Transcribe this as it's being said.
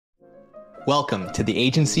Welcome to the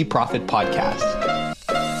Agency Profit Podcast,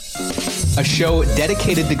 a show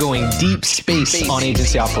dedicated to going deep space on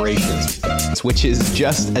agency operations, which is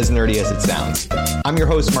just as nerdy as it sounds. I'm your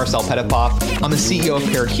host, Marcel Petitpoff. I'm the CEO of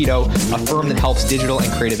Parakeeto, a firm that helps digital and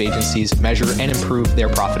creative agencies measure and improve their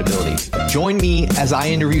profitability. Join me as I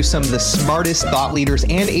interview some of the smartest thought leaders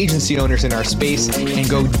and agency owners in our space and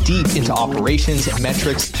go deep into operations,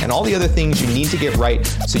 metrics, and all the other things you need to get right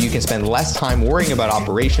so you can spend less time worrying about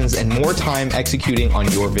operations and more time executing on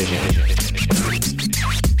your vision.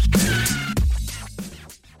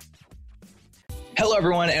 Hello,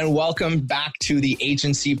 everyone, and welcome back to the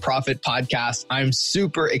Agency Profit Podcast. I'm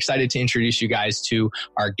super excited to introduce you guys to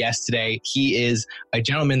our guest today. He is a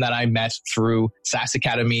gentleman that I met through SaaS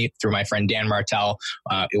Academy, through my friend Dan Martel.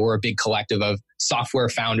 We're a big collective of software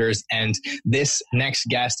founders, and this next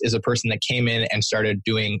guest is a person that came in and started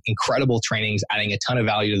doing incredible trainings, adding a ton of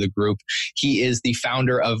value to the group. He is the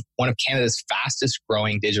founder of one of Canada's fastest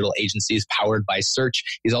growing digital agencies, powered by Search.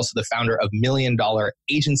 He's also the founder of $1 Million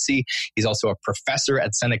Agency. He's also a professor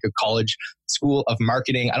at Seneca College School of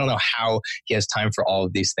Marketing. I don't know how he has time for all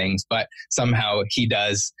of these things, but somehow he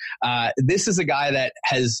does. This is a guy that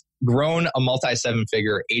has grown a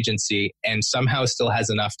multi-seven-figure agency and somehow still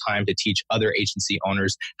has enough time to teach other agency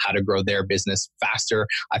owners how to grow their business faster.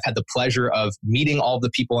 I've had the pleasure of meeting all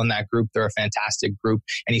the people in that group. They're a fantastic group.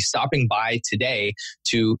 And he's stopping by today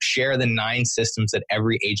to share the 9 systems that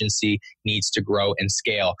every agency needs to grow and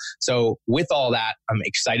scale. So with all that, I'm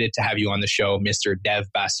excited to have you on the show, Mr. Dev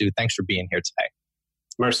Basu. Thanks for being here today.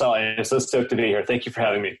 Marcel, I'm so stoked to be here. Thank you for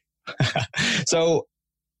having me. So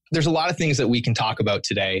there's a lot of things that we can talk about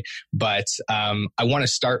today, but I want to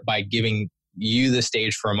start by giving you the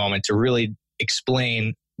stage for a moment to really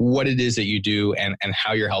explain what it is that you do and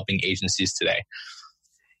how you're helping agencies today.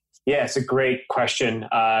 Yeah, it's a great question.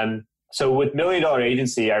 So with $1 Million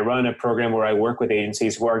Agency, I run a program where I work with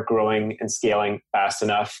agencies who are growing and scaling fast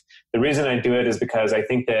enough. The reason I do it is because I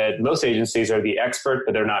think that most agencies are the expert,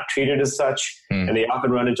 but they're not treated as such. And they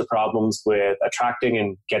often run into problems with attracting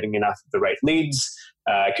and getting enough of the right leads,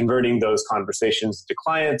 converting those conversations to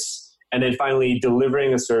clients, and then finally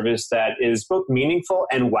delivering a service that is both meaningful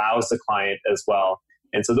and wows the client as well.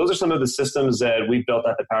 And so those are some of the systems that we've built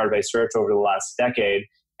at the Powered by Search over the last decade.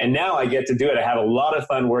 And now I get to do it. I have a lot of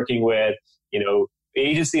fun working with,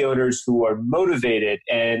 agency owners who are motivated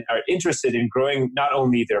and are interested in growing not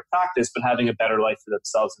only their practice, but having a better life for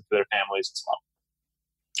themselves and for their families as well.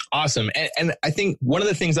 Awesome. And I think one of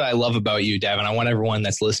the things that I love about you, Dev, and I want everyone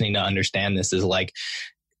that's listening to understand this, is like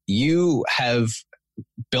you have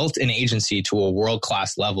built an agency to a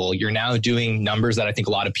world-class level. You're now doing numbers that I think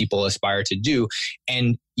a lot of people aspire to do,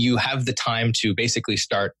 and you have the time to basically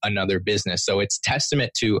start another business. So it's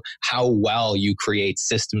testament to how well you create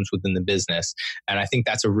systems within the business. And I think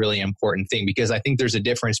that's a really important thing, because I think there's a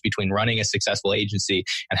difference between running a successful agency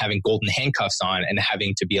and having golden handcuffs on and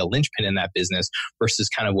having to be a linchpin in that business versus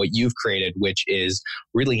kind of what you've created, which is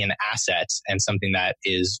really an asset and something that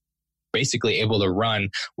is basically able to run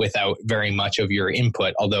without very much of your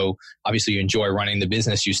input. Although obviously you enjoy running the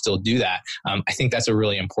business, you still do that. I think that's a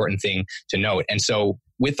really important thing to note. And so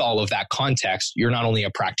with all of that context, you're not only a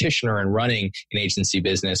practitioner and running an agency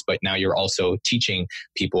business, but now you're also teaching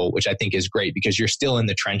people, which I think is great because you're still in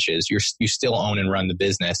the trenches. You still own and run the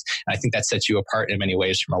business. And I think that sets you apart in many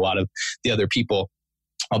ways from a lot of the other people,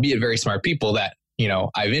 albeit very smart people that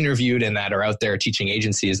I've interviewed and that are out there teaching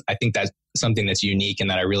agencies. I think that's something that's unique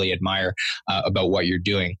and that I really admire about what you're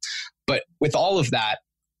doing. But with all of that,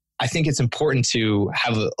 I think it's important to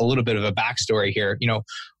have a little bit of a backstory here.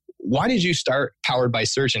 Why did you start Powered by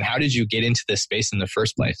Search, and how did you get into this space in the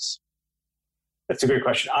first place? That's a great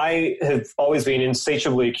question. I have always been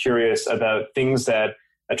insatiably curious about things that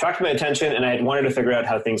attracted my attention, and I had wanted to figure out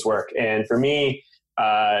how things work. And for me,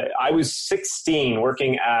 I was 16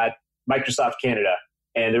 working at Microsoft Canada.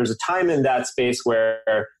 And there was a time in that space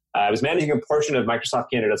where I was managing a portion of Microsoft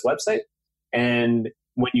Canada's website. And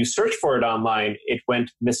when you search for it online, it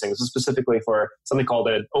went missing. This is specifically for something called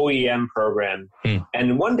an OEM program.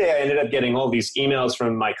 And one day I ended up getting all these emails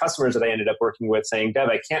from my customers that I ended up working with saying, Dev,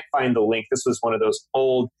 I can't find the link. This was one of those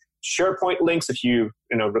old SharePoint links. If you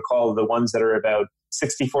recall the ones that are about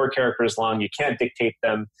 64 characters long, you can't dictate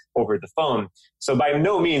them over the phone. So by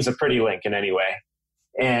no means a pretty link in any way.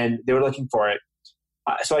 And they were looking for it.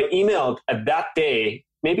 So I emailed at that day,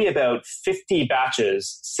 maybe about 50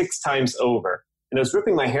 batches 6 times over. And I was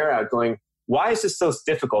ripping my hair out going, why is this so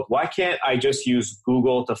difficult? Why can't I just use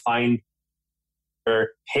Google to find their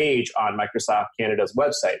page on Microsoft Canada's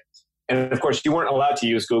website? And of course, you weren't allowed to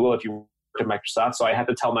use Google if you worked at Microsoft. So I had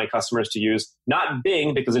to tell my customers to use not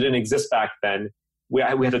Bing because it didn't exist back then, we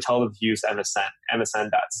had to tell them to use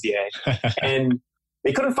msn.ca. And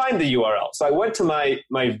they couldn't find the URL. So I went to my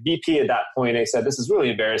VP at that point. I said, this is really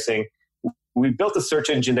embarrassing. We built a search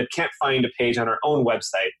engine that can't find a page on our own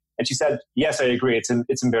website. And she said, yes, I agree.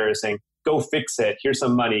 It's embarrassing. Go fix it. Here's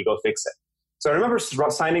some money. Go fix it. So I remember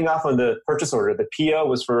signing off on the purchase order. The PO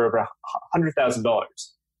was for over $100,000.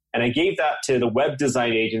 And I gave that to the web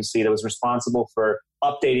design agency that was responsible for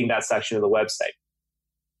updating that section of the website.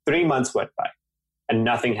 3 months went by and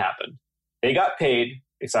nothing happened. They got paid.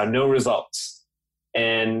 They saw no results.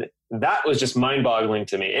 And that was just mind-boggling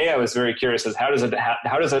to me. I was very curious as how does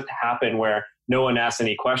it happen where no one asks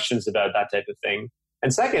any questions about that type of thing?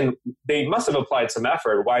 And second, they must have applied some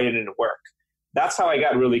effort. Why didn't it work? That's how I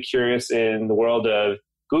got really curious in the world of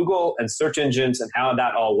Google and search engines and how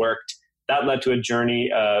that all worked. That led to a journey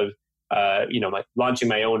of launching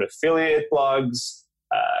my own affiliate blogs,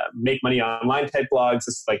 make money online type blogs.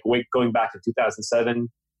 It's like going back to 2007.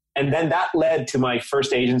 And then that led to my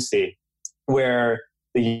first agency, where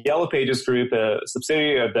the Yellow Pages group, a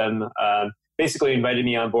subsidiary of them, basically invited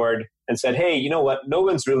me on board and said, hey, you know what? No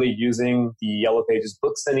one's really using the Yellow Pages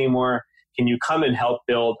books anymore. Can you come and help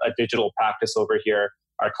build a digital practice over here?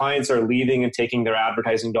 Our clients are leaving and taking their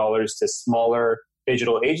advertising dollars to smaller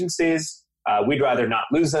digital agencies. We'd rather not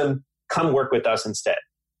lose them. Come work with us instead.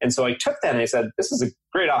 And so I took that and I said, this is a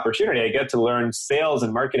great opportunity. I get to learn sales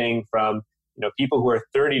and marketing from people who are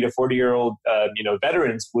 30 to 40-year-old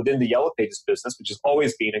veterans within the Yellow Pages business, which has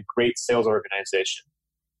always been a great sales organization.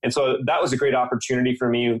 And so that was a great opportunity for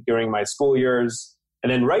me during my school years.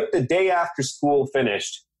 And then right the day after school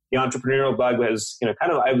finished, the entrepreneurial bug was,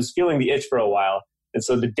 I was feeling the itch for a while. And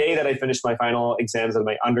so the day that I finished my final exams of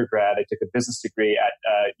my undergrad, I took a business degree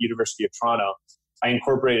at University of Toronto. I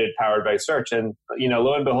incorporated Powered by Search. And,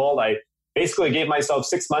 lo and behold, I basically gave myself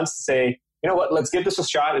 6 months to say, you know what, let's give this a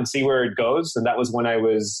shot and see where it goes. And that was when I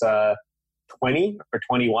was 20 or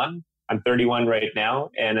 21. I'm 31 right now.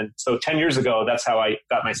 And so 10 years ago, that's how I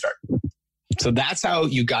got my start. So that's how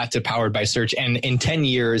you got to Powered by Search. And in 10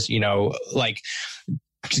 years, to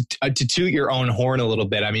toot your own horn a little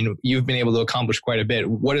bit, I mean, you've been able to accomplish quite a bit.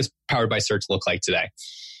 What does Powered by Search look like today?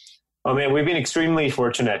 Oh man, we've been extremely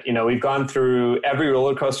fortunate. We've gone through every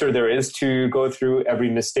roller coaster there is to go through, every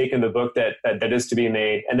mistake in the book that is to be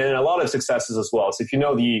made, and then a lot of successes as well. So if you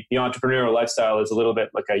know the entrepreneurial lifestyle is a little bit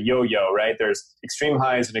like a yo-yo, right? There's extreme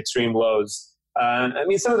highs and extreme lows.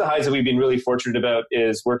 Some of the highs that we've been really fortunate about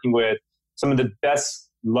is working with some of the best,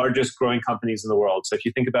 largest growing companies in the world. So if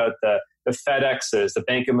you think about the FedExes, the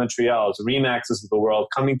Bank of Montreal's, Remaxes of the world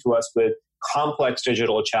coming to us with complex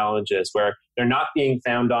digital challenges where they're not being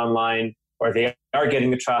found online, or they are getting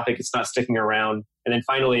the traffic, it's not sticking around. And then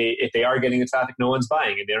finally, if they are getting the traffic, no one's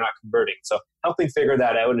buying and they're not converting. So helping figure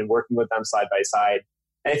that out and working with them side by side.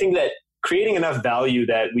 And I think that creating enough value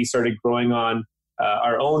that we started growing on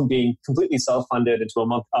our own, being completely self-funded into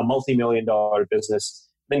a multi-million-dollar business,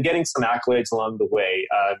 then getting some accolades along the way,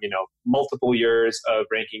 multiple years of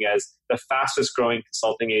ranking as the fastest growing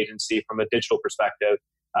consulting agency from a digital perspective,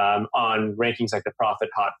 on rankings like the Profit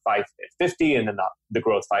Hot 550 and then the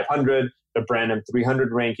Growth 500, the Brandon 300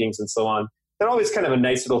 rankings, and so on. They're always kind of a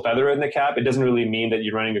nice little feather in the cap. It doesn't really mean that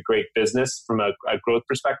you're running a great business from a growth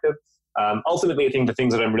perspective. Ultimately, I think the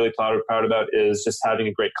things that I'm really proud about is just having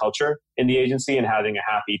a great culture in the agency and having a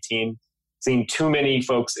happy team. Seeing too many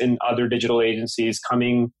folks in other digital agencies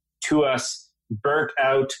coming to us, burnt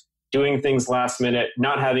out, doing things last minute,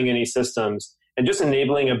 not having any systems, and just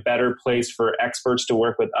enabling a better place for experts to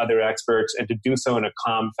work with other experts and to do so in a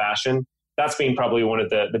calm fashion. That's been probably one of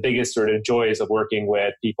the biggest sort of joys of working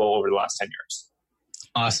with people over the last 10 years.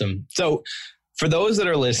 Awesome. So for those that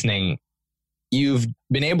are listening, you've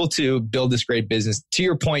been able to build this great business. To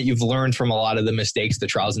your point, you've learned from a lot of the mistakes, the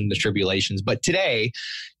trials and the tribulations. But today,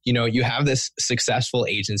 you have this successful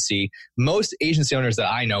agency. Most agency owners that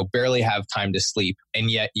I know barely have time to sleep. And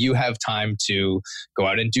yet you have time to go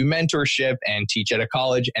out and do mentorship and teach at a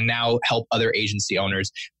college and now help other agency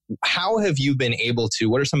owners. How have you been able to,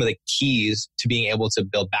 what are some of the keys to being able to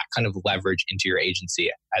build that kind of leverage into your agency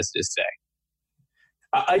as it is today?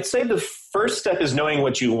 I'd say the first step is knowing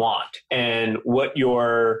what you want and what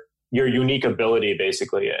your unique ability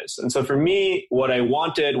basically is. And so for me, what I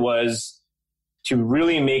wanted was to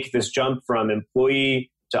really make this jump from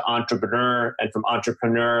employee to entrepreneur, and from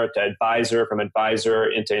entrepreneur to advisor, from advisor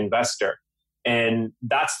into investor. And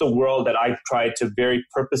that's the world that I've tried to very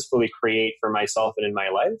purposefully create for myself and in my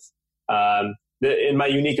life. And my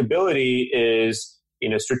unique ability is,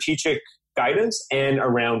 strategic guidance and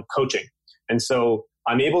around coaching. And so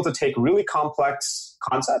I'm able to take really complex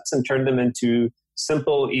concepts and turn them into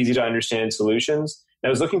simple, easy to understand solutions And I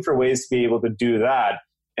was looking for ways to be able to do that.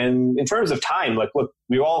 And in terms of time, like, look,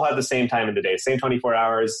 we all have the same time in the day, same 24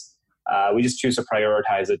 hours. We just choose to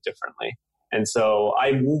prioritize it differently. And so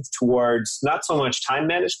I moved towards not so much time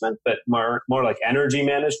management, but more like energy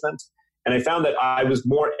management. And I found that I was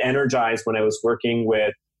more energized when I was working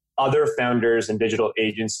with other founders and digital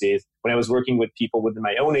agencies, when I was working with people within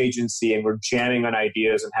my own agency and we're jamming on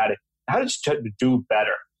ideas and how to do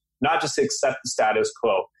better, not just to accept the status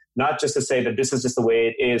quo, not just to say that this is just the way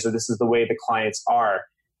it is or this is the way the clients are.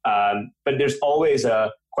 But there's always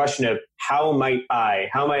a question of how might I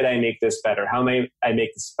make this better? How might I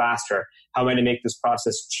make this faster? How might I make this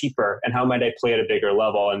process cheaper? And how might I play at a bigger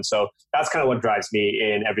level? And so that's kind of what drives me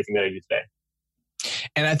in everything that I do today.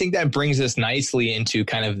 And I think that brings us nicely into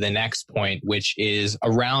kind of the next point, which is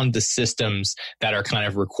around the systems that are kind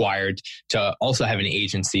of required to also have an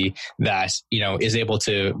agency that, is able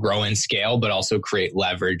to grow and scale, but also create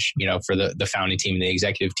leverage, for the founding team and the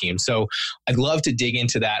executive team. So I'd love to dig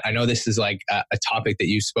into that. I know this is like a topic that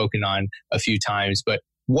you've spoken on a few times, but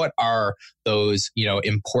what are those,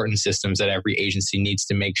 important systems that every agency needs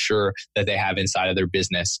to make sure that they have inside of their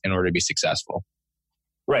business in order to be successful?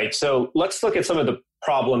 Right. So let's look at some of the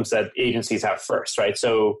problems that agencies have first, right?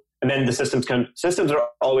 So, and then the systems are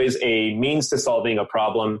always a means to solving a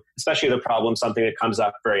problem, especially the problem, something that comes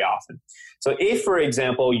up very often. So if, for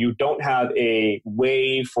example, you don't have a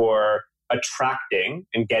way for attracting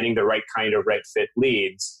and getting the right kind of right fit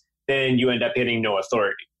leads, then you end up hitting no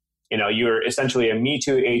authority. You're essentially a Me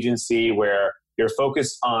Too agency where you're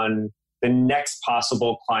focused on the next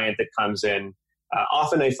possible client that comes in.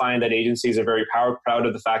 Often I find that agencies are very proud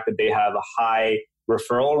of the fact that they have a high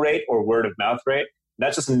referral rate or word of mouth rate.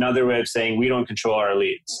 That's just another way of saying we don't control our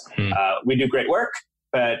leads. We do great work,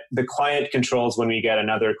 but the client controls when we get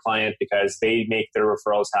another client because they make their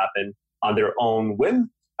referrals happen on their own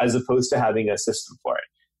whim as opposed to having a system for it.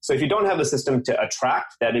 So if you don't have a system to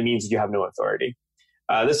attract, that it means you have no authority.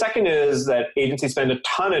 The second is that agencies spend a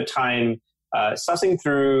ton of time sussing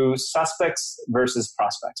through suspects versus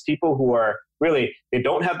prospects, people who are really, they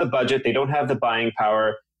don't have the budget, they don't have the buying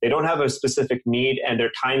power, they don't have a specific need, and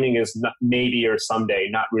their timing is not maybe or someday,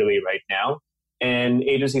 not really right now. And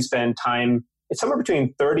agencies spend time, it's somewhere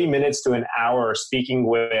between 30 minutes to an hour speaking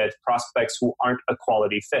with prospects who aren't a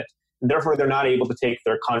quality fit. And therefore, they're not able to take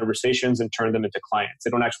their conversations and turn them into clients.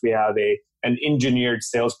 They don't actually have an engineered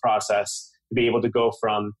sales process to be able to go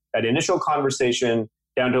from that initial conversation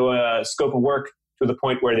down to a scope of work to the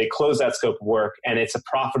point where they close that scope of work and it's a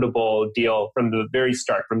profitable deal from the very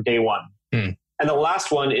start, from day one. And the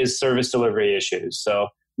last one is service delivery issues. So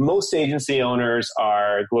most agency owners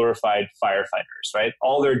are glorified firefighters, right?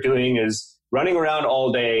 All they're doing is running around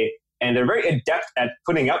all day and they're very adept at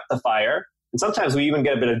putting out the fire. And sometimes we even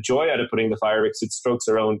get a bit of joy out of putting the fire because it strokes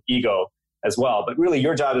our own ego as well. But really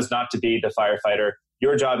your job is not to be the firefighter.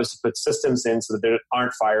 Your job is to put systems in so that there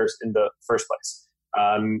aren't fires in the first place.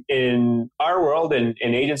 In our world, in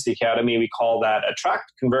Agency Academy, we call that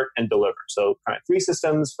attract, convert, and deliver. So kind of 3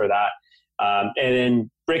 systems for that. And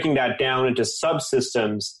then breaking that down into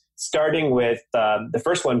subsystems, starting with the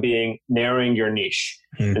first one being narrowing your niche.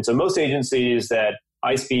 And so most agencies that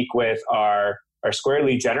I speak with are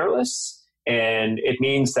squarely generalists. And it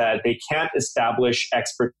means that they can't establish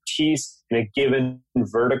expertise in a given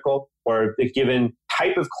vertical or a given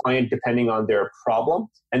type of client depending on their problem.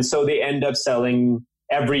 And so they end up selling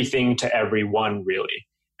everything to everyone, really.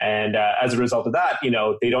 And as a result of that,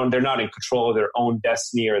 they're not in control of their own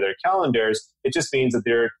destiny or their calendars. It just means that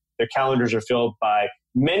their calendars are filled by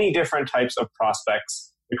many different types of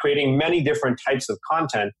prospects. They're creating many different types of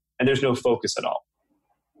content, and there's no focus at all.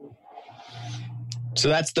 So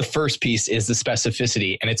that's the first piece, is the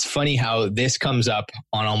specificity. And it's funny how this comes up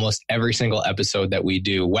on almost every single episode that we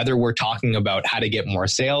do, whether we're talking about how to get more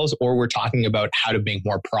sales or we're talking about how to make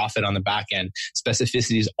more profit on the back end.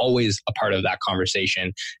 Specificity is always a part of that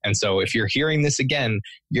conversation. And so if you're hearing this again,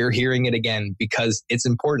 you're hearing it again because it's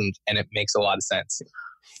important and it makes a lot of sense.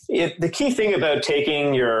 The key thing about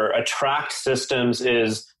taking your attract systems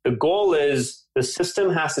is the goal is the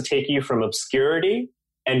system has to take you from obscurity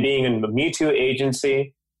and being a Me Too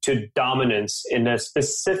agency to dominance in a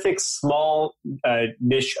specific small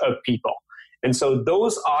niche of people. And so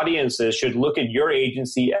those audiences should look at your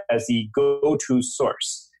agency as the go-to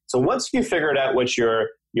source. So once you figured out what your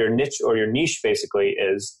niche or your niche basically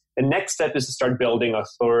is, the next step is to start building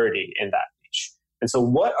authority in that niche. And so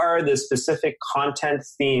what are the specific content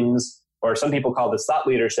themes, or some people call this thought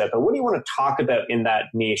leadership, but what do you want to talk about in that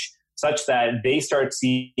niche such that they start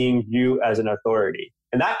seeing you as an authority?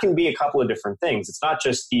 And that can be a couple of different things. It's not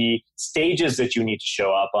just the stages that you need to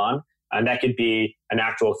show up on. And that could be an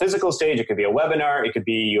actual physical stage. It could be a webinar. It could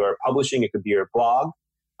be your publishing. It could be your blog.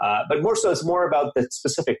 But more so, it's more about the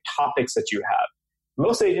specific topics that you have.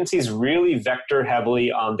 Most agencies really vector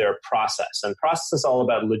heavily on their process. And process is all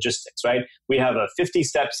about logistics, right? We have a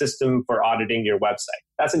 50-step system for auditing your website.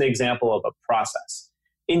 That's an example of a process.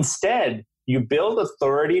 Instead, you build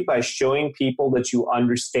authority by showing people that you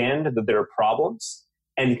understand that there are problems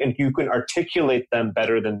and you can articulate them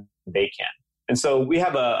better than they can. And so we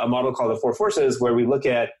have a model called the Four Forces where we look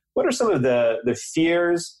at what are some of the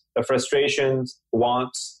fears, the frustrations,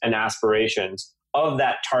 wants, and aspirations of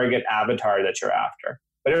that target avatar that you're after.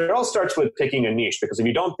 But it all starts with picking a niche, because if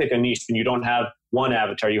you don't pick a niche, then you don't have one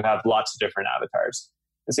avatar, you have lots of different avatars.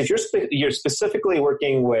 And so if you're specifically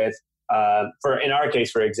working with, in our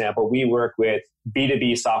case, for example, we work with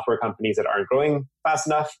B2B software companies that aren't growing fast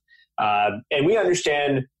enough. And we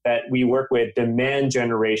understand that we work with demand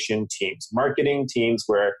generation teams, marketing teams,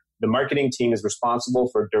 where the marketing team is responsible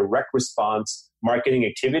for direct response marketing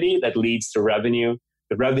activity that leads to revenue.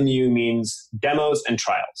 The revenue means demos and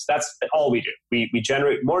trials. That's all we do. We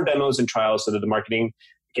generate more demos and trials so that the marketing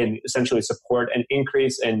can essentially support an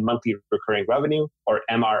increase in monthly recurring revenue, or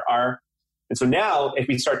MRR. And so now, if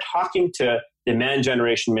we start talking to demand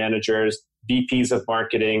generation managers, VPs of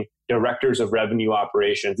marketing, directors of revenue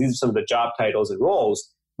operations, these are some of the job titles and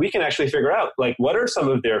roles, we can actually figure out, like, what are some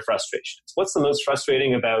of their frustrations? What's the most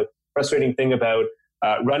frustrating thing about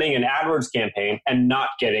running an AdWords campaign and not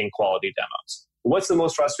getting quality demos? What's the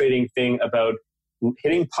most frustrating thing about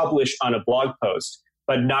hitting publish on a blog post,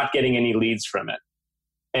 but not getting any leads from it?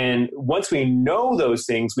 And once we know those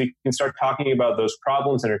things, we can start talking about those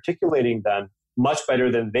problems and articulating them much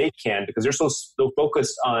better than they can, because they're so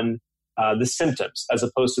focused on the symptoms as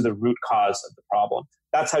opposed to the root cause of the problem.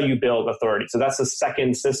 That's how you build authority. So that's the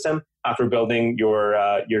second system after building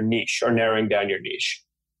your niche or narrowing down your niche.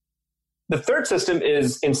 The third system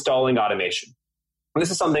is installing automation. And this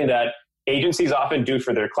is something that agencies often do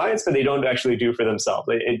for their clients, but they don't actually do for themselves.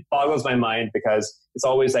 It boggles my mind, because it's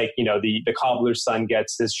always like, the cobbler's son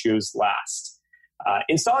gets his shoes last.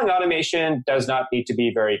 Installing automation does not need to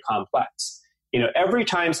be very complex. Every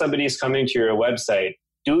time somebody is coming to your website,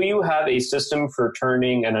 do you have a system for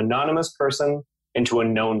turning an anonymous person into a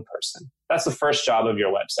known person? That's the first job of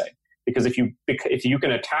your website. Because if you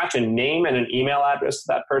can attach a name and an email address to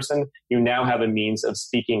that person, you now have a means of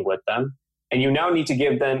speaking with them. And you now need to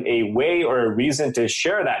give them a way or a reason to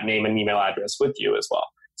share that name and email address with you as well.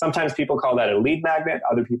 Sometimes people call that a lead magnet.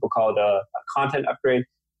 Other people call it a content upgrade.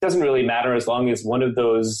 It doesn't really matter, as long as one of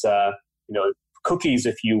those cookies,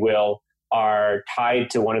 if you will, are tied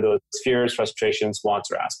to one of those fears, frustrations,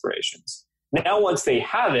 wants, or aspirations. Now, once they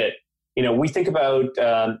have it, we think about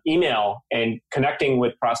email and connecting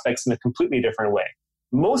with prospects in a completely different way.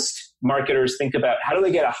 Most marketers think about, how do I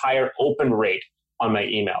get a higher open rate on my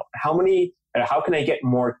email? How can I get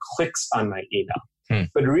more clicks on my email?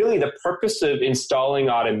 But really, the purpose of installing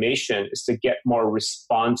automation is to get more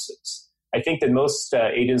responses. I think that most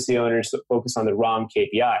agency owners focus on the wrong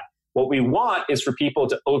KPI. What we want is for people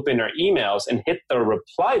to open our emails and hit the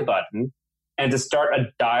reply button and to start a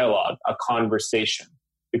dialogue, a conversation.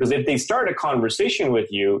 Because if they start a conversation with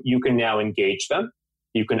you, you can now engage them.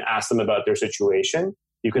 You can ask them about their situation.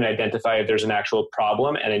 You can identify if there's an actual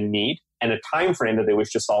problem and a need and a time frame that they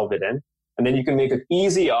wish to solve it in. And then you can make an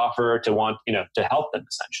easy offer to help them,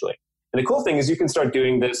 essentially. And the cool thing is you can start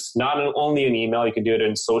doing this not only in email, you can do it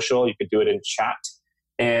in social, you could do it in chat.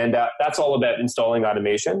 And that's all about installing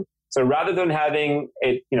automation. So rather than having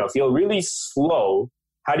it feel really slow,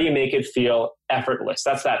 how do you make it feel effortless?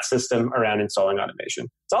 That's that system around installing automation.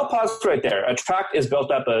 So I'll pause right there. Attract is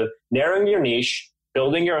built up of narrowing your niche,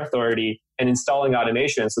 building your authority, and installing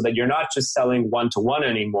automation so that you're not just selling one-to-one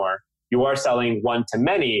anymore. You are selling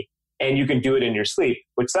one-to-many, and you can do it in your sleep,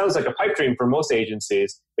 which sounds like a pipe dream for most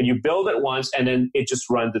agencies, but you build it once and then it just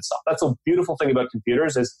runs itself. That's a beautiful thing about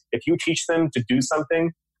computers, is if you teach them to do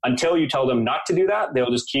something, until you tell them not to do that, they'll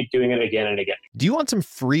just keep doing it again and again. Do you want some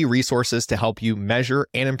free resources to help you measure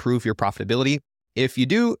and improve your profitability? If you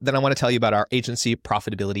do, then I want to tell you about our agency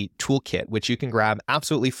profitability toolkit, which you can grab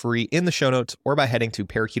absolutely free in the show notes or by heading to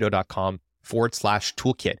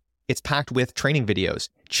parakeeto.com/toolkit. It's packed with training videos,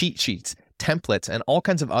 cheat sheets, templates, and all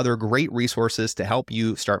kinds of other great resources to help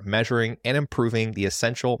you start measuring and improving the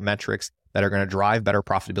essential metrics that are going to drive better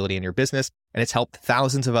profitability in your business. And it's helped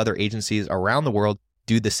thousands of other agencies around the world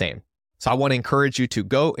do the same. So I want to encourage you to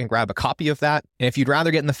go and grab a copy of that. And if you'd rather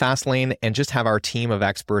get in the fast lane and just have our team of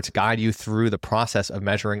experts guide you through the process of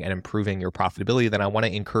measuring and improving your profitability, then I want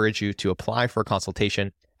to encourage you to apply for a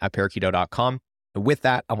consultation at parakeeto.com. And with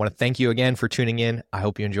that, I want to thank you again for tuning in. I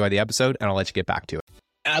hope you enjoy the episode, and I'll let you get back to it.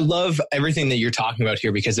 I love everything that you're talking about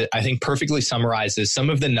here because it, I think, perfectly summarizes some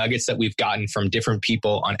of the nuggets that we've gotten from different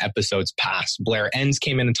people on episodes past. Blair Enns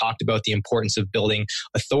came in and talked about the importance of building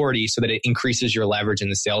authority so that it increases your leverage in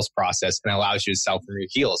the sales process and allows you to sell from your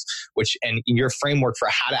heels, and your framework for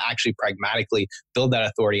how to actually pragmatically build that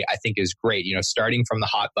authority, I think, is great. Starting from the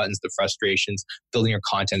hot buttons, the frustrations, building your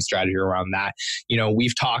content strategy around that.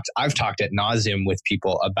 I've talked ad nauseum with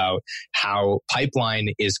people about how pipeline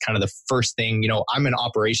is kind of the first thing. I'm an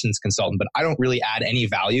operations consultant, but I don't really add any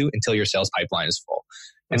value until your sales pipeline is full.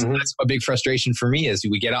 And so that's a big frustration for me is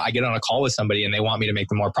I get on a call with somebody and they want me to make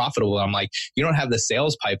them more profitable. And I'm like, you don't have the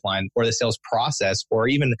sales pipeline or the sales process or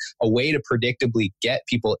even a way to predictably get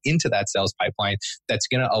people into that sales pipeline that's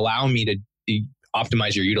going to allow me to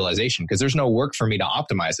optimize your utilization because there's no work for me to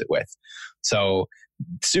optimize it with. So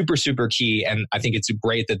super, super key. And I think it's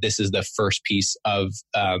great that this is the first piece of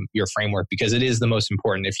your framework because it is the most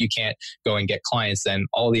important. If you can't go and get clients, then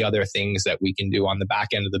all the other things that we can do on the back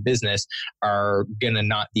end of the business are going to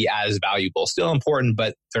not be as valuable. Still important,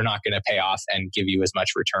 but they're not going to pay off and give you as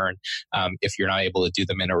much return if you're not able to do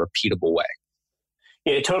them in a repeatable way.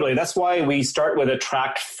 Yeah, totally. That's why we start with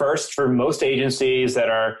attract first for most agencies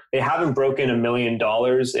they haven't broken $1 million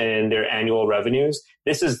in their annual revenues.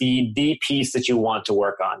 This is the piece that you want to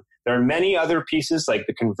work on. There are many other pieces like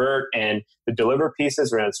the convert and the deliver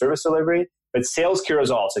pieces around service delivery, but sales cures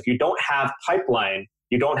all. So if you don't have pipeline,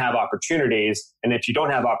 you don't have opportunities. And if you don't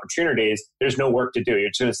have opportunities, there's no work to do. You're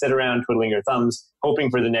just going to sit around twiddling your thumbs, hoping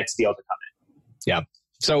for the next deal to come in. Yeah.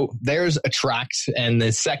 So there's attract. And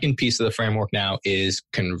the second piece of the framework now is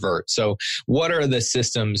convert. So what are the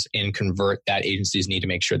systems in convert that agencies need to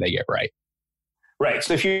make sure they get right? Right.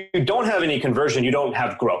 So if you don't have any conversion, you don't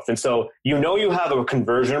have growth. And so you have a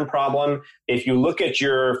conversion problem if you look at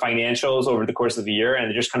your financials over the course of the year and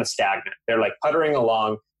they're just kind of stagnant. They're like puttering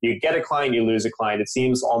along. You get a client, you lose a client. It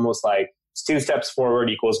seems almost like it's 2 steps forward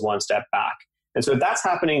equals 1 step back. And so if that's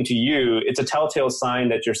happening to you, it's a telltale sign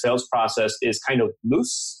that your sales process is kind of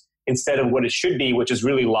loose instead of what it should be, which is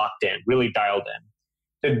really locked in, really dialed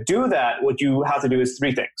in. To do that, what you have to do is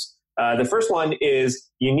 3 things. The first one is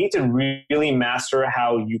you need to really master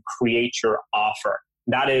how you create your offer.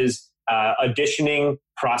 That is auditioning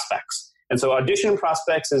prospects. And so audition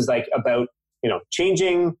prospects is like about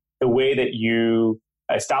changing the way that you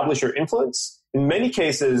establish your influence. In many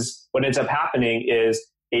cases, what ends up happening is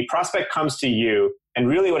a prospect comes to you, and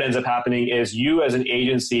really what ends up happening is you as an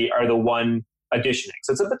agency are the one auditioning.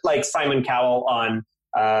 So it's a bit like Simon Cowell on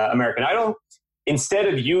American Idol. Instead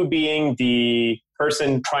of you being the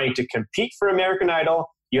person trying to compete for American Idol,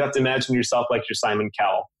 you have to imagine yourself like you're Simon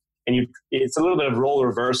Cowell. And it's a little bit of role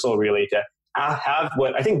reversal, really, to have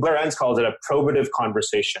what I think Blair Enns calls it a probative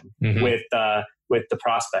conversation with the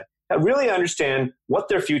prospect. Really understand what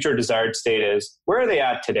their future desired state is, where are they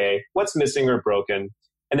at today, what's missing or broken,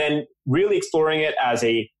 and then really exploring it as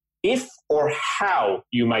a if or how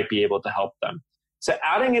you might be able to help them. So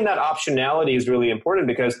adding in that optionality is really important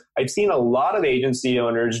because I've seen a lot of agency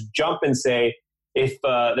owners jump and say, if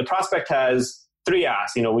the prospect has 3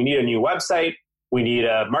 asks, we need a new website, we need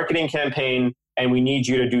a marketing campaign, and we need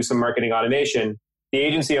you to do some marketing automation, the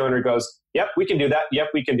agency owner goes, yep, we can do that, yep,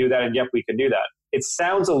 we can do that, and yep, we can do that. It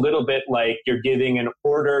sounds a little bit like you're giving an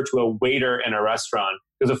order to a waiter in a restaurant,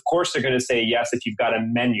 because of course they're going to say yes if you've got a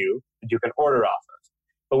menu that you can order off of.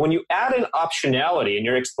 But when you add an optionality and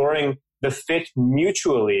you're exploring the fit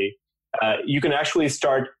mutually, you can actually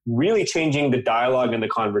start really changing the dialogue and the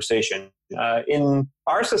conversation. In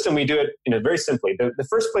our system, we do it very simply. The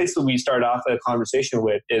first place that we start off a conversation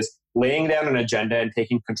with is laying down an agenda and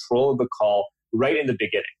taking control of the call right in the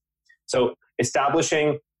beginning. So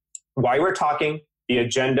establishing why we're talking, the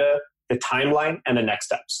agenda, the timeline, and the next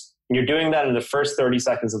steps. And you're doing that in the first 30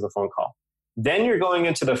 seconds of the phone call. Then you're going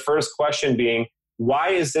into the first question being, why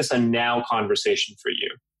is this a now conversation for you?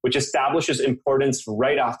 Which establishes importance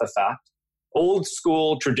right off the fact. Old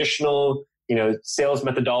school, traditional, sales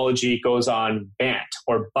methodology goes on BANT,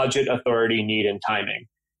 or budget, authority, need, and timing.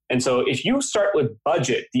 And so if you start with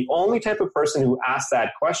budget, the only type of person who asks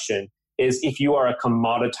that question is if you are a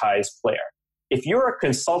commoditized player. If you're a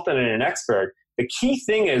consultant and an expert, the key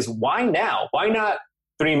thing is why now? Why not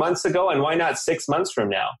 3 months ago, and why not 6 months from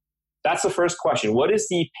now? That's the first question. What is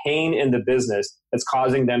the pain in the business that's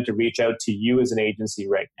causing them to reach out to you as an agency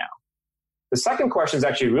right now? The second question is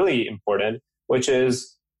actually really important, which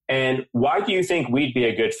is, and why do you think we'd be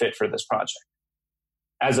a good fit for this project?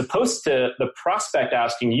 As opposed to the prospect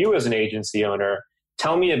asking you as an agency owner,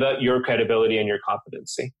 tell me about your credibility and your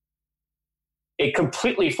competency. It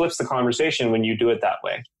completely flips the conversation when you do it that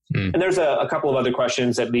way. And there's a couple of other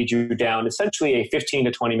questions that lead you down essentially a 15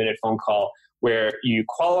 to 20 minute phone call where you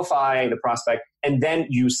qualify the prospect and then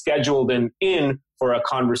you schedule them in for a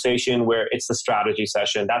conversation where it's the strategy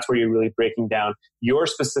session. That's where you're really breaking down your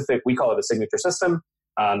specific, we call it a signature system,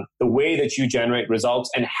 the way that you generate results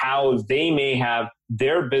and how they may have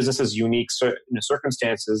their business's unique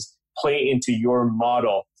circumstances play into your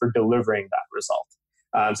model for delivering that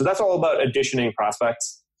result. So that's all about auditioning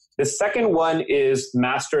prospects. The second one is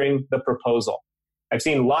mastering the proposal. I've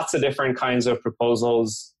seen lots of different kinds of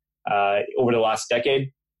proposals over the last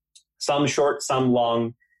decade, some short, some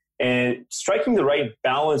long. And striking the right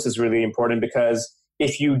balance is really important, because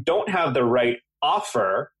if you don't have the right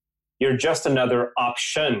offer, you're just another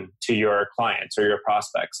option to your clients or your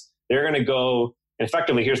prospects. They're going to go, and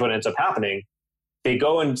effectively, here's what ends up happening. They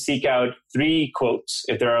go and seek out 3 quotes.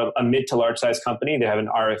 If they're a mid to large size company, they have an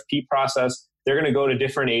RFP process. They're going to go to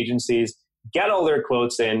different agencies, get all their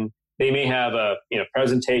quotes in. They may have a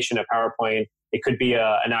presentation, a PowerPoint. It could be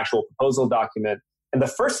an actual proposal document. And the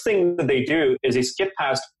first thing that they do is they skip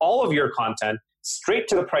past all of your content straight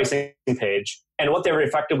to the pricing page. And what they're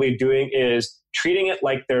effectively doing is treating it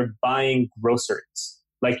like they're buying groceries,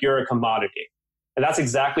 like you're a commodity. And that's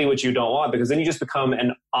exactly what you don't want, because then you just become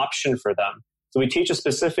an option for them. So we teach a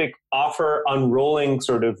specific offer unrolling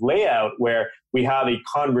sort of layout where we have a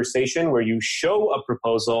conversation where you show a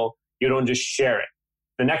proposal, you don't just share it.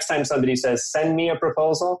 The next time somebody says, send me a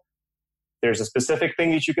proposal, there's a specific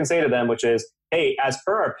thing that you can say to them, which is, hey, as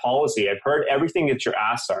per our policy, I've heard everything that your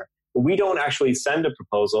asks are, but we don't actually send a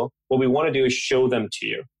proposal. What we want to do is show them to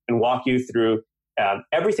you and walk you through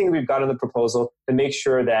everything we've got in the proposal to make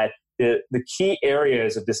sure that the key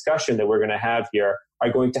areas of discussion that we're going to have here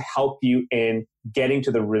are going to help you in getting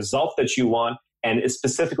to the result that you want and is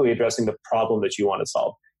specifically addressing the problem that you want to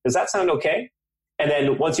solve. Does that sound okay? And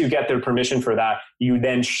then once you get their permission for that, you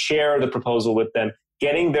then share the proposal with them,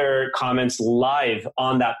 getting their comments live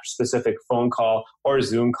on that specific phone call or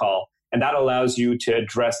Zoom call. And that allows you to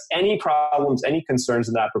address any problems, any concerns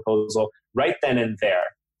in that proposal right then and there,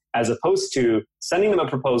 as opposed to sending them a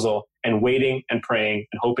proposal and waiting and praying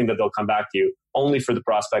and hoping that they'll come back to you, only for the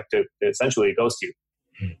prospect to essentially ghost you.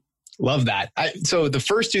 Love that. So the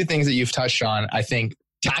first 2 things that you've touched on, I think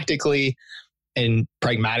tactically and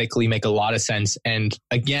pragmatically make a lot of sense. And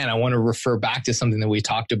again, I want to refer back to something that we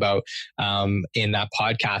talked about in that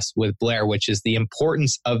podcast with Blair, which is the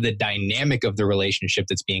importance of the dynamic of the relationship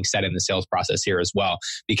that's being set in the sales process here as well.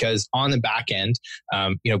 Because on the back end,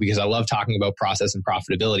 because I love talking about process and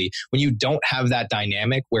profitability, when you don't have that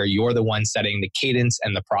dynamic where you're the one setting the cadence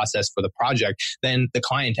and the process for the project, then the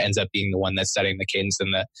client ends up being the one that's setting the cadence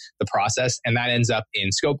and the process. And that ends up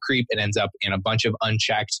in scope creep. It ends up in a bunch of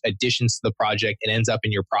unchecked additions to the project. It ends up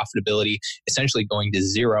in your profitability essentially going to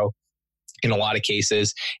zero in a lot of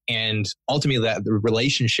cases. And ultimately, that the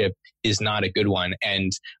relationship is not a good one.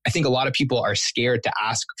 And I think a lot of people are scared to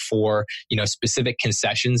ask for, specific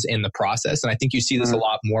concessions in the process. And I think you see this a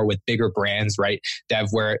lot more with bigger brands, right, Dev,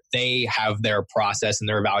 where they have their process and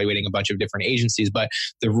they're evaluating a bunch of different agencies. But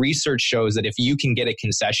the research shows that if you can get a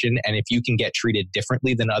concession and if you can get treated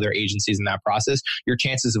differently than other agencies in that process, your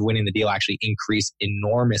chances of winning the deal actually increase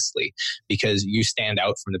enormously because you stand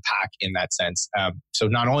out from the pack in that sense. So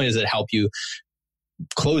not only does it help you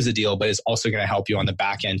close the deal, but it's also going to help you on the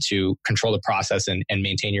back end to control the process and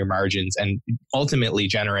maintain your margins and ultimately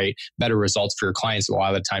generate better results for your clients a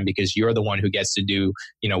lot of the time, because you're the one who gets to do,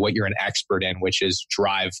 what you're an expert in, which is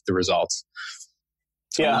drive the results.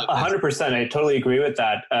 So yeah, 100%. I totally agree with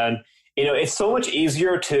that. It's so much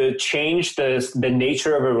easier to change the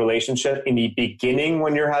nature of a relationship in the beginning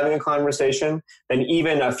when you're having a conversation than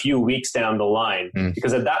even a few weeks down the line.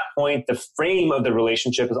 Because at that point, the frame of the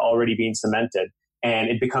relationship is already being cemented.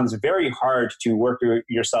 And it becomes very hard to work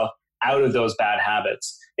yourself out of those bad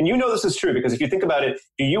habits. And this is true, because if you think about it,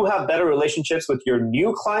 do you have better relationships with your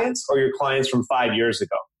new clients or your clients from 5 years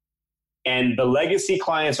ago? And the legacy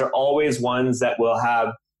clients are always ones that will have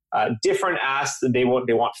different asks. They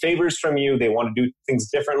want favors from you. They want to do things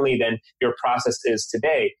differently than your process is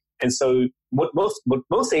today. And so what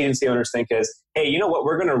most agency owners think is, hey, you know what?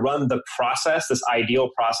 We're going to run the process, this ideal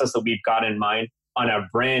process that we've got in mind, on a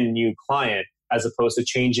brand new client, as opposed to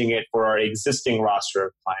changing it for our existing roster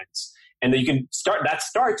of clients. And that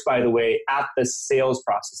starts, by the way, at the sales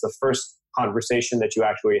process, the first conversation that you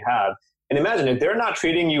actually have. And imagine if they're not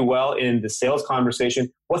treating you well in the sales conversation,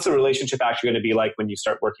 what's the relationship actually going to be like when you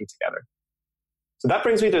start working together? So that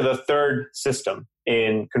brings me to the third system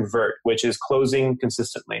in Convert, which is closing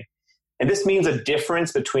consistently. And this means a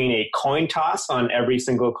difference between a coin toss on every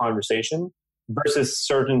single conversation versus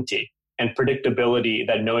certainty and predictability,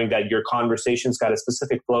 that knowing that your conversation's got a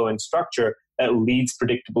specific flow and structure that leads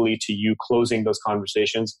predictably to you closing those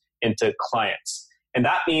conversations into clients. And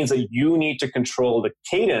that means that you need to control the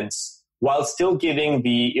cadence while still giving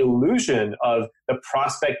the illusion of the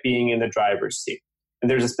prospect being in the driver's seat. And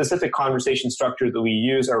there's a specific conversation structure that we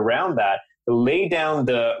use around that to lay down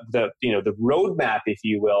the roadmap, if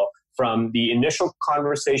you will, from the initial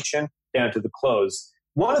conversation down to the close.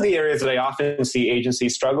 One of the areas that I often see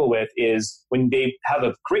agencies struggle with is when they have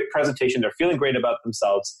a great presentation, they're feeling great about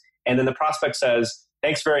themselves, and then the prospect says,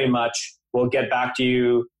 "Thanks very much, we'll get back to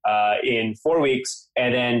you in 4 weeks,"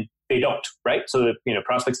 and then they don't, right? So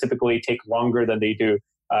prospects typically take longer than they do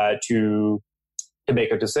to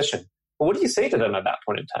make a decision. But what do you say to them at that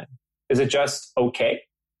point in time? Is it just okay?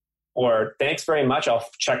 Or thanks very much, I'll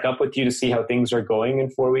check up with you to see how things are going in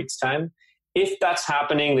 4 weeks' time? If that's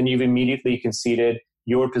happening, then you've immediately conceded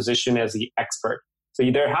your position as the expert. So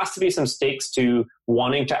there has to be some stakes to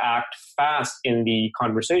wanting to act fast in the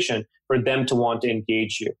conversation for them to want to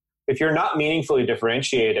engage you. If you're not meaningfully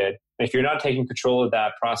differentiated, if you're not taking control of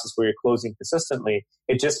that process where you're closing consistently,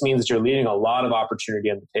 it just means that you're leaving a lot of opportunity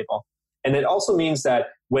on the table. And it also means that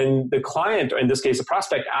when the client, or in this case, a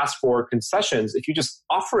prospect, asks for concessions, if you just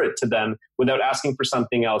offer it to them without asking for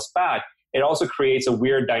something else back, it also creates a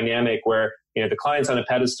weird dynamic where the client's on a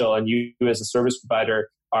pedestal and you as a service provider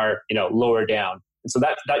are lower down. And so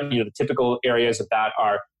that the typical areas of that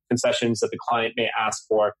are concessions that the client may ask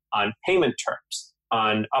for on payment terms,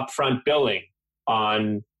 on upfront billing,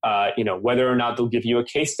 on whether or not they'll give you a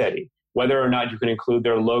case study, whether or not you can include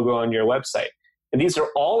their logo on your website. And these are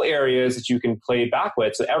all areas that you can play back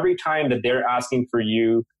with. So every time that they're asking for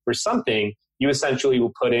you for something, you essentially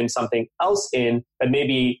will put in something else in that may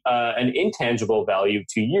be an intangible value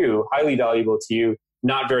to you, highly valuable to you,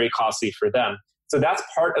 not very costly for them. So that's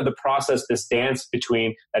part of the process, this dance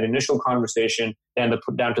between that initial conversation and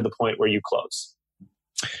down to the point where you close.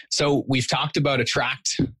 So we've talked about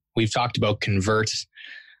attract, we've talked about convert,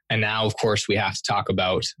 and now, of course, we have to talk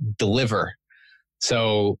about deliver.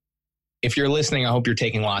 So if you're listening, I hope you're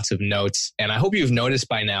taking lots of notes. And I hope you've noticed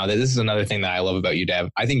by now that this is another thing that I love about you, Dev.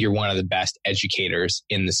 I think you're one of the best educators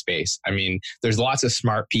in the space. I mean, there's lots of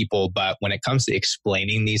smart people, but when it comes to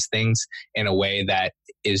explaining these things in a way that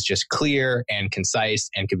is just clear and concise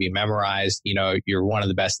and can be memorized, you're one of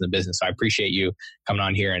the best in the business. So I appreciate you coming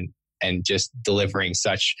on here and just delivering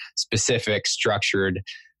such specific, structured,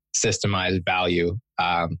 systemized value.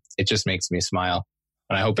 It just makes me smile.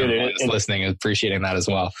 And I hope everyone that's listening is appreciating that as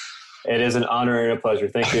well. It is an honor and a pleasure.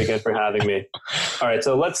 Thank you again for having me. All right,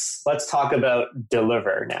 so let's talk about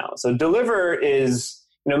deliver now. So deliver is,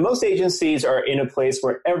 most agencies are in a place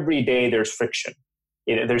where every day there's friction.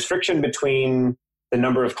 There's friction between the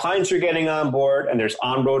number of clients you're getting on board, and there's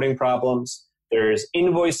onboarding problems. There's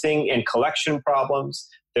invoicing and collection problems.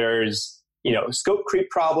 There's, scope creep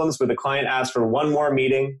problems where the client asks for one more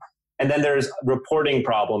meeting. And then there's reporting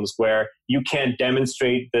problems where you can't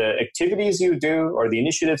demonstrate the activities you do or the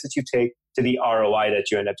initiatives that you take to the ROI that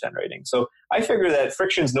you end up generating. So I figure that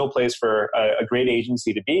friction's no place for a great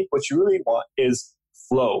agency to be. What you really want is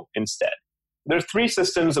flow instead. There are 3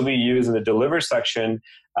 systems that we use in the deliver section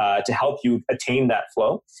to help you attain that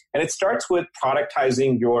flow. And it starts with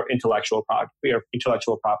productizing your intellectual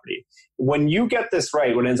property. When you get this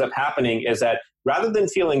right, what ends up happening is that rather than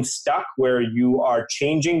feeling stuck where you are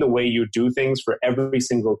changing the way you do things for every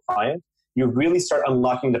single client, you really start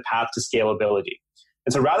unlocking the path to scalability.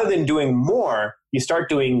 And so rather than doing more, you start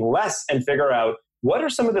doing less and figure out what are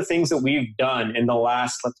some of the things that we've done in the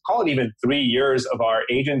last, let's call it even 3 years of our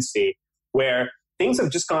agency, where things have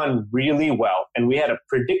just gone really well. And we had a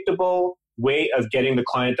predictable way of getting the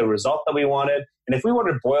client the result that we wanted. And if we were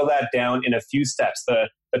to boil that down in a few steps, the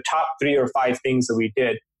top 3 or 5 things that we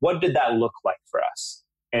did, what did that look like for us?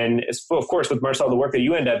 And of course, with Marcel, the work that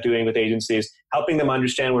you end up doing with agencies, helping them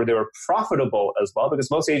understand where they were profitable as well, because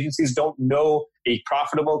most agencies don't know a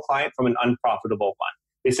profitable client from an unprofitable one.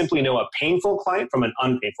 They simply know a painful client from an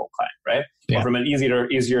unpainful client, right? Yeah. Or from an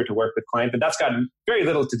easier to work with client, but that's got very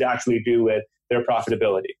little to actually do with their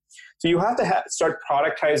profitability. So you have to start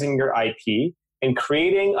productizing your IP and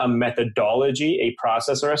creating a methodology, a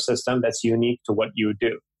process, or a system that's unique to what you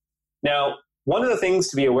do. Now, one of the things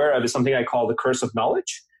to be aware of is something I call the curse of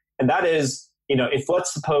knowledge. And that is, if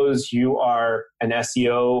let's suppose you are an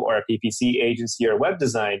SEO or a PPC agency or web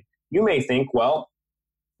design, you may think, well,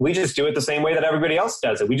 we just do it the same way that everybody else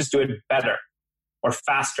does it. We just do it better or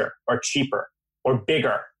faster or cheaper or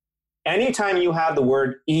bigger. Anytime you have the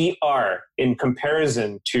word ER in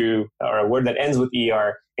comparison to, or a word that ends with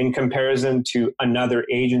ER in comparison to another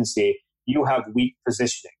agency, you have weak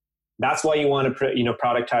positioning. That's why you want to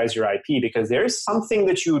productize your IP, because there is something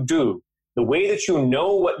that you do The way that you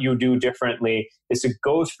know what you do differently is to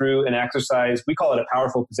go through an exercise. We call it a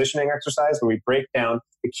powerful positioning exercise, where we break down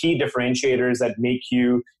the key differentiators that make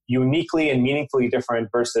you uniquely and meaningfully different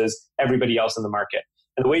versus everybody else in the market.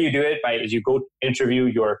 And the way you do it is you go interview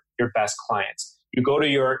your best clients. You go to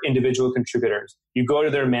your individual contributors. You go to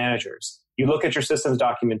their managers. You look at your systems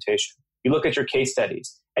documentation. You look at your case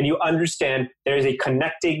studies, and you understand there's a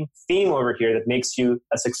connecting theme over here that makes you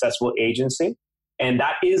a successful agency. And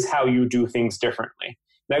that is how you do things differently.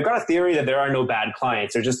 Now, I've got a theory that there are no bad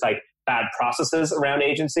clients. They're just like bad processes around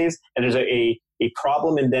agencies. And there's a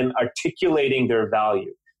problem in them articulating their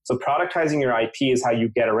value. So productizing your IP is how you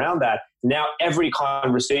get around that. Now, every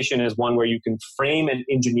conversation is one where you can frame and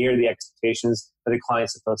engineer the expectations that the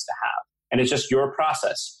client's supposed to have. And it's just your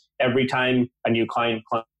process. Every time a new client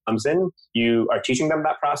comes in, you are teaching them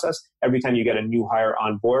that process. Every time you get a new hire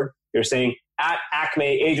on board, you're saying, at Acme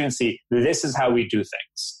Agency, this is how we do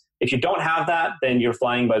things. If you don't have that, then you're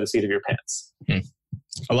flying by the seat of your pants.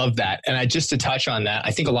 I love that. And just to touch on that,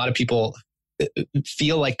 I think a lot of people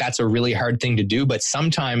feel like that's a really hard thing to do, but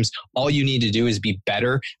sometimes all you need to do is be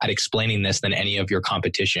better at explaining this than any of your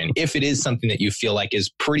competition. If it is something that you feel like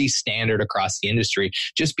is pretty standard across the industry,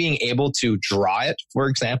 just being able to draw it, for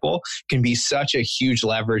example, can be such a huge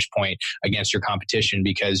leverage point against your competition,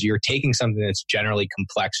 because you're taking something that's generally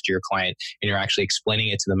complex to your client and you're actually explaining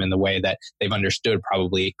it to them in the way that they've understood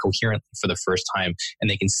probably coherently for the first time, and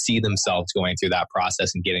they can see themselves going through that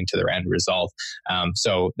process and getting to their end result.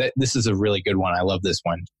 This is a really good one. I love this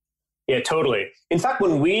one. Yeah, totally. In fact,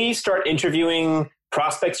 when we start interviewing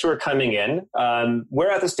prospects who are coming in,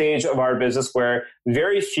 we're at the stage of our business where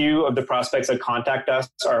very few of the prospects that contact us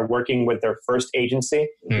are working with their first agency.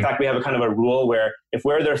 In fact, we have a kind of a rule where if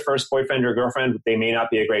we're their first boyfriend or girlfriend, they may not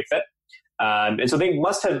be a great fit. And so they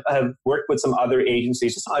must have worked with some other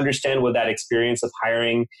agencies just to understand what that experience of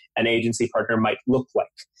hiring an agency partner might look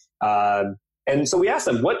like. And so we asked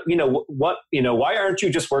them, why aren't you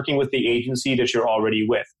just working with the agency that you're already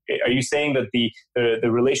with? Are you saying that the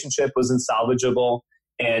relationship wasn't salvageable?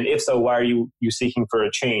 And if so, why are you seeking for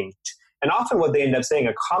a change? And often what they end up saying,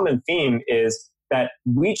 a common theme, is that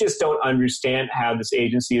we just don't understand how this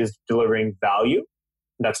agency is delivering value.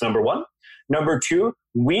 That's number one. Number two,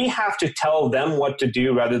 we have to tell them what to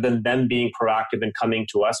do rather than them being proactive and coming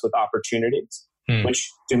to us with opportunities, which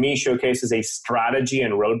to me showcases a strategy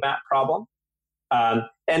and roadmap problem.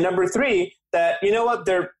 And number three, that,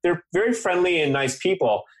 they're very friendly and nice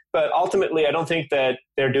people, but ultimately I don't think that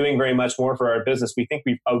they're doing very much more for our business. We think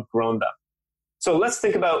we've outgrown them. So let's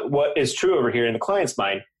think about what is true over here in the client's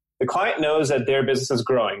mind. The client knows that their business is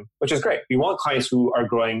growing, which is great. We want clients who are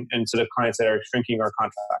growing instead of clients that are shrinking or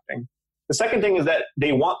contracting. The second thing is that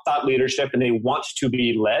they want thought leadership and they want to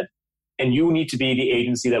be led, and you need to be the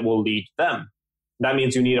agency that will lead them. That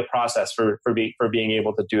means you need a process for being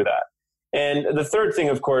able to do that. And the third thing,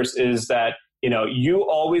 of course, is that, you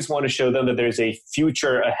always want to show them that there's a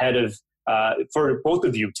future ahead of, for both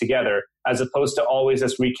of you together, as opposed to always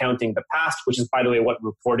just recounting the past, which is, by the way, what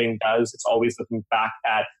reporting does. It's always looking back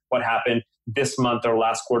at what happened this month or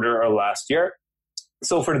last quarter or last year.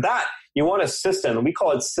 So for that, you want a system, and we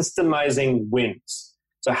call it systemizing wins.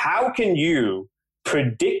 So how can you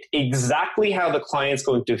predict exactly how the client's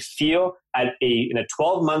going to feel in a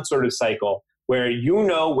 12-month sort of cycle, where you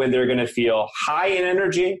know when they're going to feel high in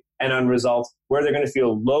energy and on results, where they're going to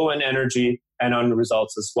feel low in energy and on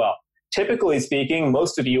results as well. Typically speaking,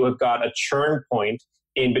 most of you have got a churn point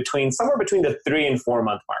somewhere between the 3 and 4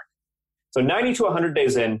 month mark. So 90 to 100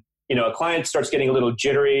 days in, a client starts getting a little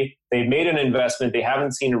jittery. They've made an investment. They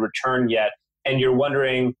haven't seen a return yet. And you're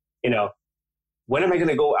wondering, when am I going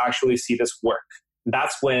to go actually see this work?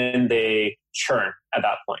 That's when they churn at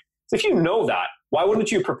that point. So if you know that, why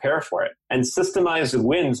wouldn't you prepare for it and systemize the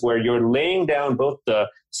wins where you're laying down both the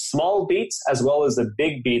small beats as well as the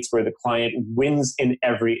big beats where the client wins in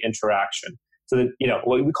every interaction? So that,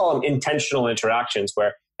 what we call them intentional interactions,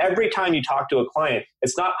 where every time you talk to a client,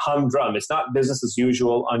 it's not humdrum. It's not business as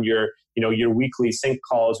usual on your weekly sync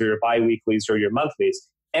calls or your bi-weeklies or your monthlies.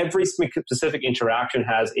 Every specific interaction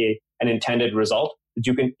has an intended result that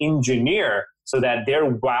you can engineer so that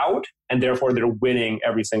they're wowed and therefore they're winning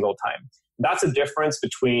every single time. That's a difference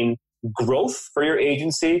between growth for your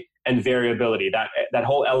agency and variability. That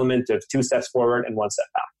whole element of 2 steps forward and 1 step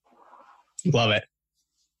back. Love it.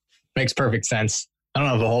 Makes perfect sense. I don't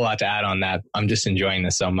have a whole lot to add on that. I'm just enjoying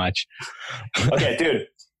this so much. Okay, dude.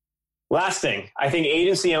 Last thing, I think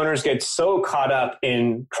agency owners get so caught up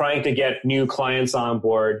in trying to get new clients on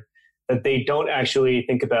board that they don't actually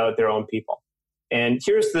think about their own people. And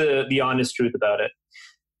here's the honest truth about it.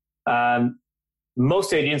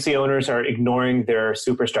 most agency owners are ignoring their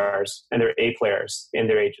superstars and their A players in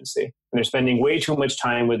their agency. And they're spending way too much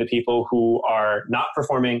time with the people who are not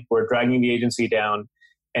performing, who are dragging the agency down,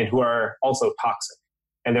 and who are also toxic.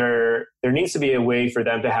 And there needs to be a way for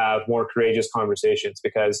them to have more courageous conversations,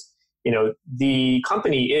 because the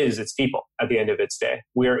company is its people at the end of its day.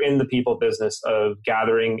 We are in the people business of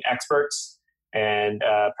gathering experts and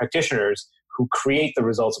practitioners who create the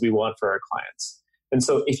results we want for our clients. And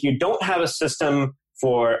so if you don't have a system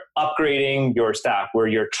for upgrading your staff where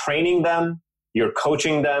you're training them, you're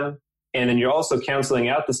coaching them, and then you're also counseling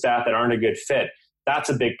out the staff that aren't a good fit, that's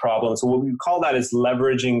a big problem. So what we call that is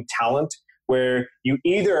leveraging talent, where you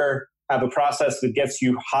either have a process that gets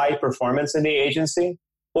you high performance in the agency,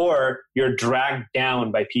 or you're dragged down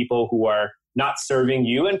by people who are not serving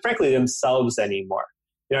you and frankly themselves anymore.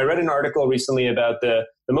 I read an article recently about the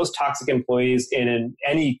most toxic employees in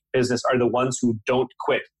any business are the ones who don't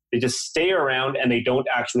quit. They just stay around and they don't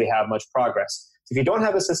actually have much progress. So if you don't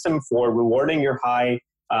have a system for rewarding your high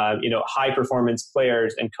performance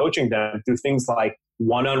players and coaching them through things like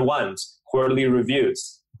one-on-ones, quarterly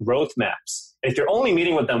reviews, growth maps, if you're only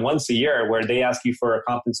meeting with them once a year where they ask you for a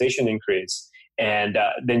compensation increase, and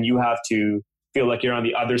then you have to feel like you're on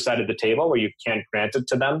the other side of the table where you can't grant it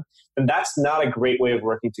to them, then that's not a great way of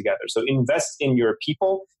working together. So invest in your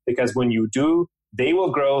people, because when you do, they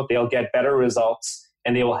will grow, they'll get better results,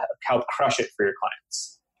 and they will help crush it for your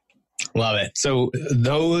clients. Love it. So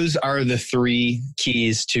those are the 3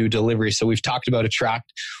 keys to delivery. So we've talked about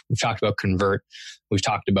attract, we've talked about convert, we've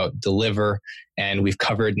talked about deliver, and we've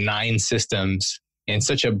covered 9 systems in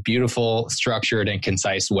such a beautiful, structured, and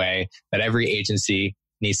concise way that every agency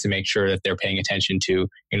needs to make sure that they're paying attention to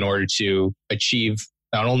in order to achieve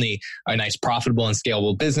not only a nice, profitable, and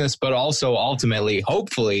scalable business, but also ultimately,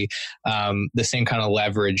 hopefully, the same kind of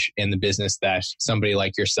leverage in the business that somebody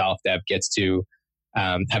like yourself, Deb, gets to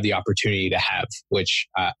have the opportunity to have, which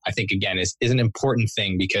I think, again, is an important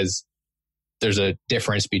thing, because there's a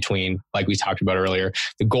difference between, like we talked about earlier,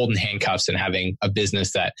 the golden handcuffs and having a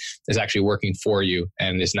business that is actually working for you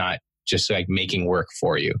and is not just like making work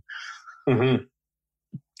for you. Mm-hmm.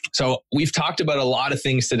 So we've talked about a lot of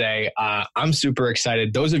things today. I'm super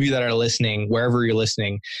excited. Those of you that are listening, wherever you're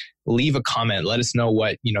listening, leave a comment. Let us know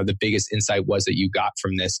what, the biggest insight was that you got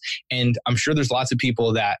from this. And I'm sure there's lots of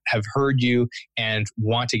people that have heard you and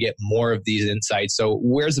want to get more of these insights. So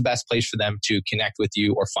where's the best place for them to connect with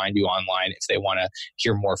you or find you online if they want to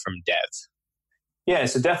hear more from Dev? Yeah,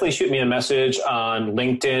 so definitely shoot me a message on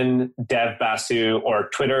LinkedIn, Dev Basu, or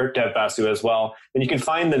Twitter, Dev Basu as well. And you can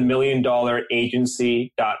find the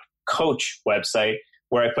 $1,000,000agency.coach website,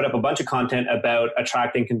 where I put up a bunch of content about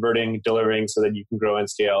attracting, converting, delivering, so that you can grow and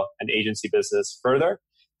scale an agency business further.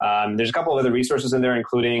 There's a couple of other resources in there,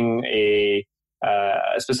 including a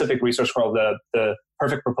specific resource called the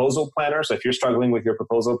Perfect Proposal Planner. So if you're struggling with your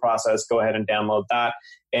proposal process, go ahead and download that.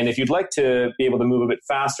 And if you'd like to be able to move a bit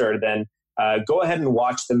faster, then go ahead and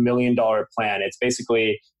watch the $1 Million Plan. It's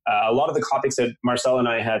basically a lot of the topics that Marcel and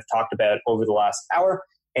I have talked about over the last hour,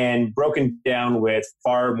 and broken down with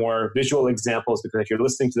far more visual examples, because if you're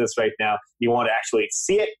listening to this right now, you want to actually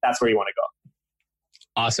see it, that's where you want to go.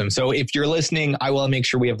 Awesome. So if you're listening, I will make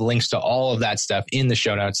sure we have links to all of that stuff in the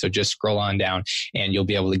show notes. So just scroll on down and you'll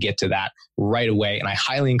be able to get to that right away. And I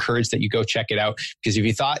highly encourage that you go check it out, because if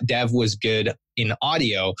you thought Dev was good in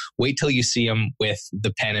audio, wait till you see him with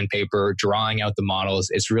the pen and paper drawing out the models.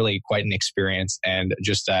 It's really quite an experience, and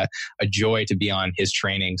just a joy to be on his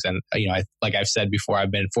trainings. And, like I've said before, I've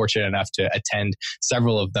been fortunate enough to attend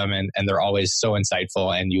several of them, and they're always so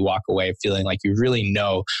insightful, and you walk away feeling like you really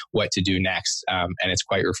know what to do next. And it's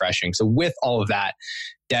quite refreshing. So with all of that,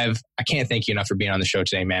 Dev, I can't thank you enough for being on the show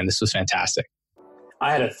today, man. This was fantastic.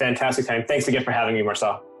 I had a fantastic time. Thanks again for having me,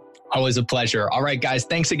 Marcel. Always a pleasure. All right, guys,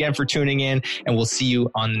 thanks again for tuning in, and we'll see you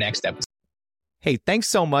on the next episode. Hey, thanks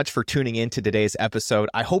so much for tuning in to today's episode.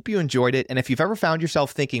 I hope you enjoyed it. And if you've ever found yourself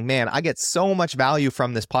thinking, man, I get so much value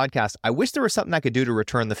from this podcast, I wish there was something I could do to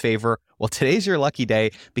return the favor. Well, today's your lucky day,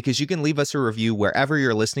 because you can leave us a review wherever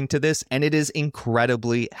you're listening to this, and it is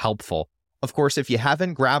incredibly helpful. Of course, if you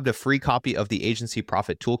haven't grabbed a free copy of the Agency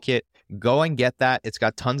Profit Toolkit, go and get that. It's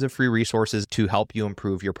got tons of free resources to help you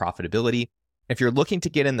improve your profitability. If you're looking to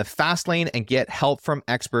get in the fast lane and get help from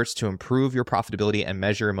experts to improve your profitability and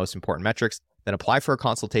measure your most important metrics, then apply for a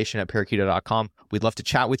consultation at parakeeto.com. We'd love to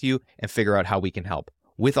chat with you and figure out how we can help.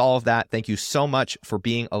 With all of that, thank you so much for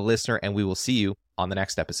being a listener, and we will see you on the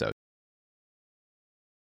next episode.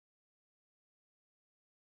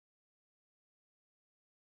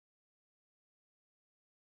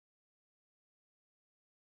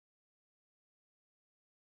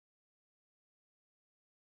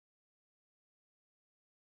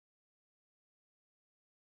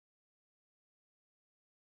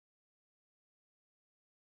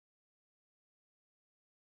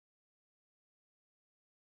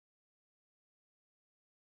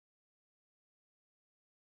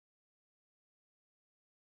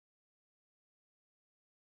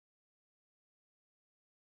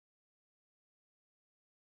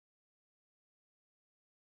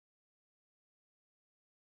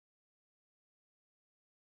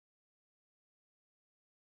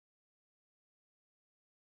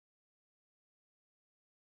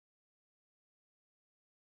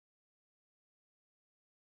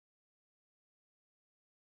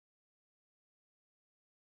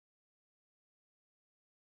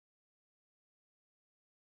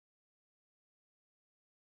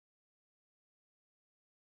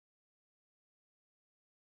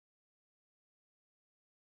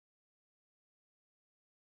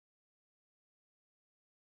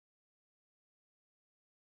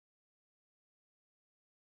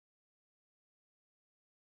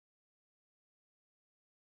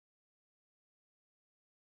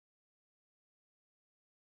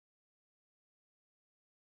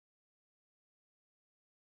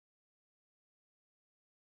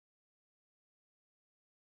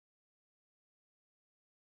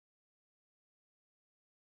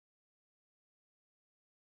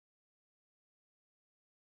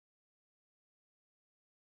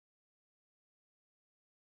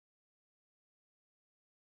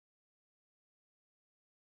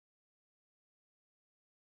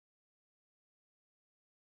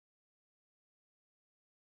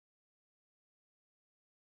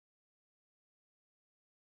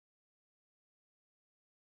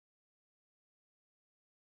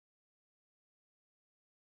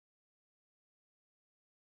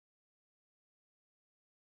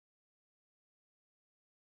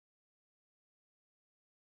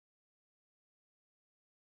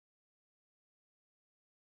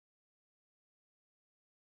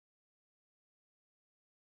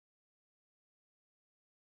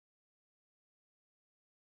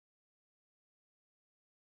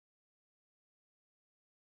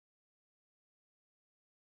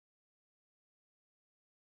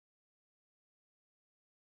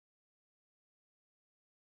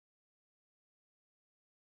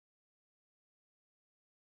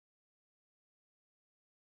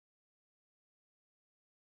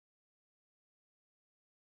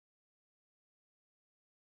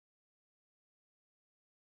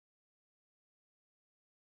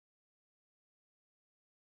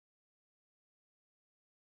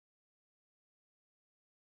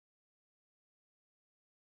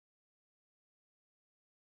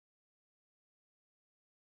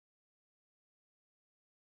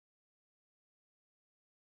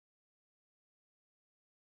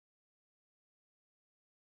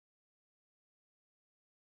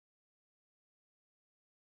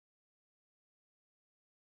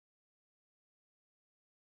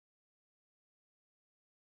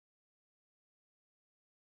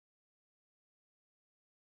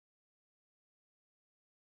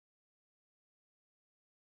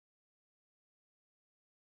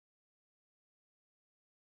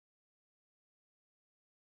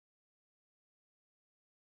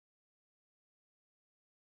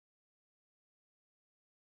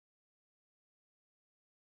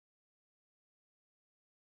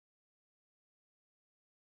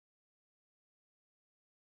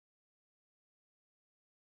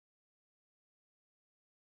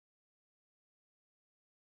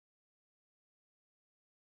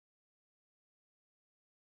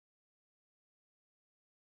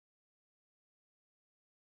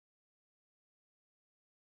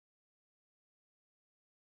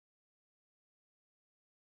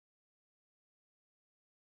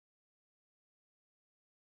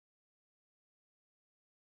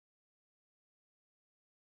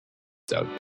 episode.